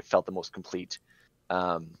together. It felt the most complete,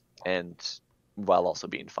 and while also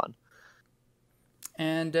being fun.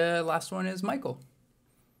 And last one is Michael.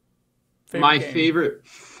 My favorite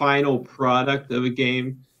final product of a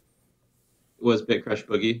game was Bit Crush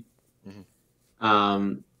Boogie.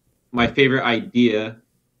 Mm-hmm. My favorite idea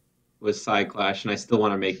was Clash, and I still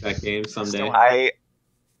want to make that game someday.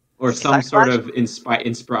 Or some sort of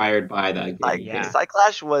inspired by that game.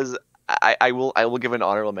 Clash was. I will give an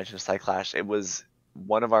honorable mention to Clash. It was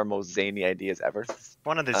one of our most zany ideas ever.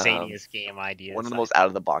 One of the zaniest game ideas. One of the most out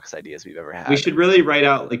of the box ideas we've ever had. We should really write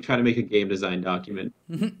out, try to make a game design document.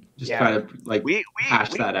 Just try to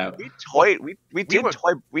hash that out.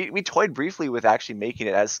 We toyed briefly with actually making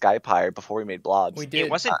it as SkyPyre before we made Blobs. We did. It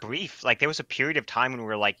wasn't brief. There was a period of time when we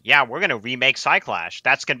were like, yeah, we're gonna remake Clash.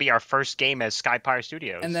 That's gonna be our first game as SkyPyre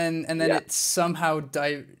Studios. And then it somehow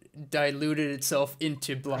diluted itself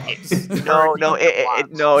into Blobs.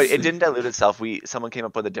 It didn't dilute itself. Someone came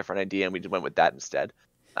up with a different idea, and we just went with that instead.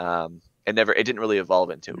 It didn't really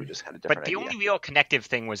evolve into it. We just had a different idea. But the only real connective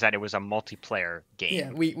thing was that it was a multiplayer game.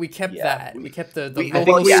 Yeah, we kept that. We kept the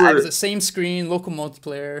local, the same screen, local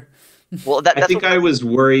multiplayer. Well, I think I was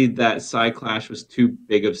worried that Clash was too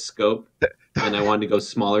big of scope, and I wanted to go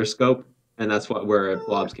smaller scope, and that's where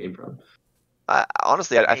Blobs came from.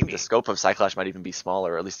 Honestly, I think the scope of Clash might even be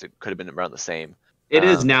smaller, or at least it could have been around the same. It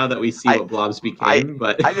is now that we see what Blobs became,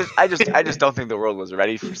 but I just don't think the world was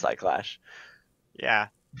ready for Clash. Yeah.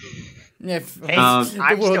 Yeah,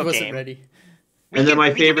 the world wasn't ready. And then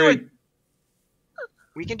my favorite.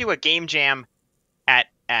 We can do a game jam at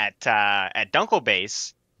Dunkel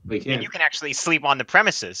Base. We can. And you can actually sleep on the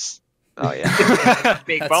premises. Oh yeah,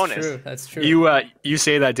 big bonus. That's true. You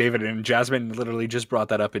say that, David, and Jasmine literally just brought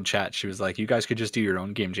that up in chat. She was like, "You guys could just do your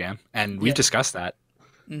own game jam," and we've discussed that.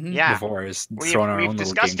 Mm-hmm. Yeah, before we've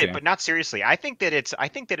discussed it, but not seriously. I think that it's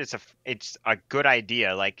a good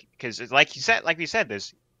idea. Because like we said,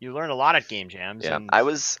 you learn a lot at game jams. Yeah, and... I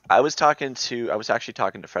was actually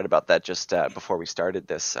talking to Fred about that just before we started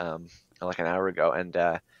this, like an hour ago, and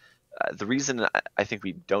the reason I think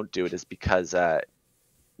we don't do it is because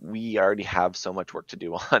we already have so much work to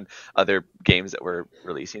do on other games that we're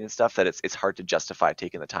releasing and stuff that it's hard to justify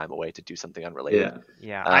taking the time away to do something unrelated.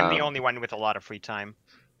 Yeah, I'm the only one with a lot of free time.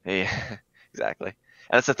 Yeah, exactly.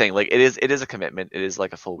 And that's the thing. It is a commitment. It is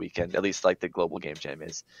like a full weekend, at least like the global game jam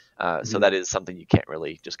is. So that is something you can't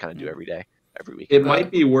really just kind of do every day, every week. It might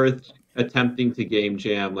be worth attempting to game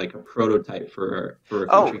jam a prototype for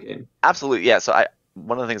a future game. Absolutely, yeah. So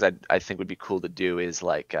one of the things I think would be cool to do is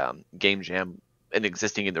game jam an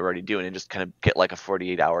existing game that we're already doing and just kind of get a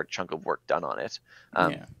 48-hour chunk of work done on it.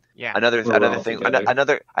 Yeah. Another We're all thing,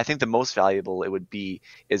 together. I think the most valuable it would be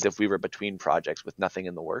is if we were between projects with nothing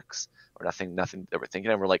in the works or nothing that we're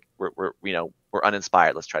thinking of. We're like we're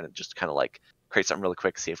uninspired. Let's try to just kind of like create something really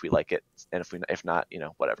quick, see if we like it, and if not,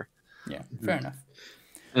 whatever. Yeah, fair enough.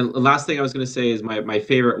 And the last thing I was going to say is my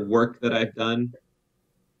favorite work that I've done.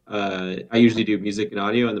 I usually do music and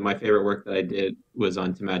audio, and my favorite work that I did was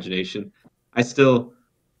on Imagination.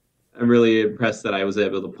 I'm really impressed that I was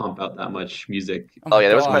able to pump out that much music. Oh yeah,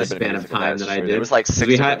 there was God. quite a span bit of of time that I did. There was like 6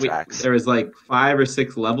 different tracks. There was like 5 or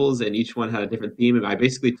 6 levels, and each one had a different theme. And I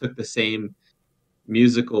basically took the same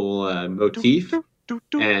musical motif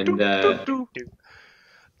and basically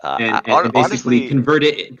honestly,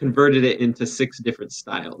 converted it into 6 different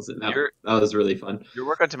styles, and that was really fun. Your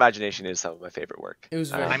work on Imagination is some of my favorite work. It was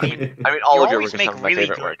very I fun. mean, all you of your always work is make some of my really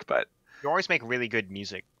favorite good- work, but You always make really good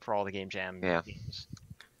music for all the Game Jam Yeah. games.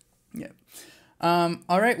 Yeah.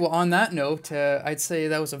 All right. Well, on that note, I'd say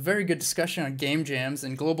that was a very good discussion on game jams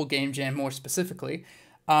and global game jam more specifically.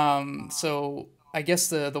 So I guess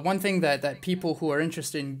the one thing that people who are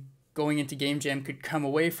interested in going into game jam could come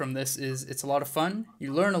away from this is it's a lot of fun.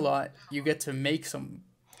 You learn a lot. You get to make some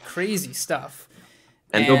crazy stuff.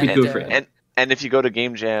 And don't be too afraid. And if you go to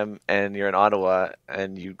Game Jam and you're in Ottawa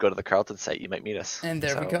and you go to the Carleton site, you might meet us. And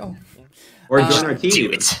there we go. Or join our team. Do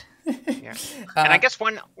even. it. Yeah. And I guess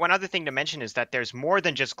one other thing to mention is that there's more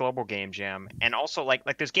than just global game jam, and also like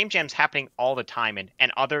there's game jams happening all the time, and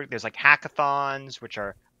there's like hackathons, which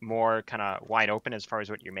are more kind of wide open as far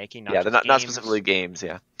as what you're making. Yeah, they're not games. specifically games.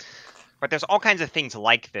 Yeah, But there's all kinds of things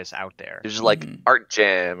like this out there. there's just like art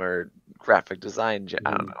jam or graphic design jam.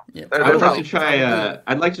 I don't know. Yeah. They're I'd like probably- to try.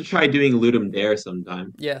 I'd like to try doing Ludum Dare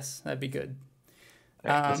sometime. Yes, that'd be good.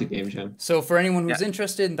 That's a game jam. So for anyone who's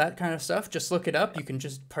interested in that kind of stuff, just look it up. You can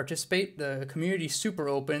just participate. The community's super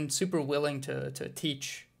open, super willing to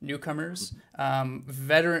teach newcomers.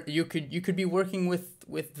 You could be working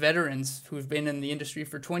with veterans who've been in the industry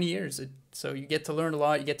for 20 years. So you get to learn a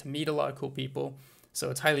lot. You get to meet a lot of cool people. So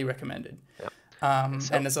it's highly recommended. Yeah.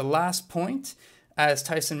 And as a last point, as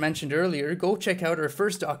Tyson mentioned earlier, go check out our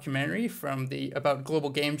first documentary about Global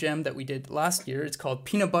Game Jam that we did last year. It's called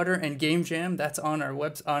Peanut Butter and Game Jam. That's on our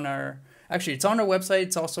it's on our website.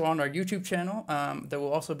 It's also on our YouTube channel. There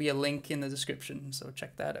will also be a link in the description, so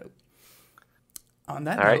check that out. On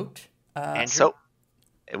that note, Andrew?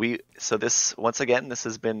 So this once again, this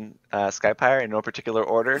has been SkyPyre in no particular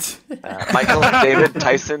order. Michael, David,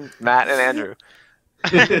 Tyson, Matt, and Andrew.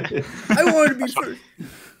 I want to be first.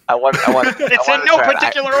 I want. It's in no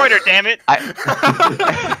particular order, damn it.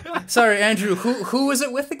 Sorry, Andrew. Who was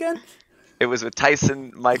it with again? It was with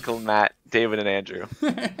Tyson, Michael, Matt, David, and Andrew.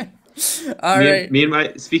 All right. Me and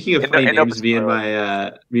my speaking of funny no names, me and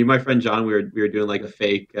my friend John, we were doing like a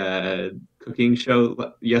fake cooking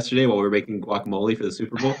show yesterday while we were making guacamole for the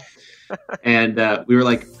Super Bowl, and we were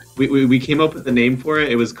like, we came up with a name for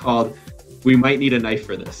it. It was called "We Might Need a Knife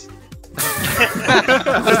for This."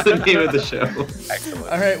 That's the name of the show. Excellent.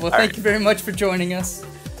 All right. Well, thank you very much for joining us.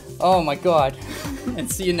 Oh my God.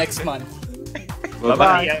 And see you next month.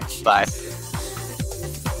 Bye-bye. Yeah. Bye.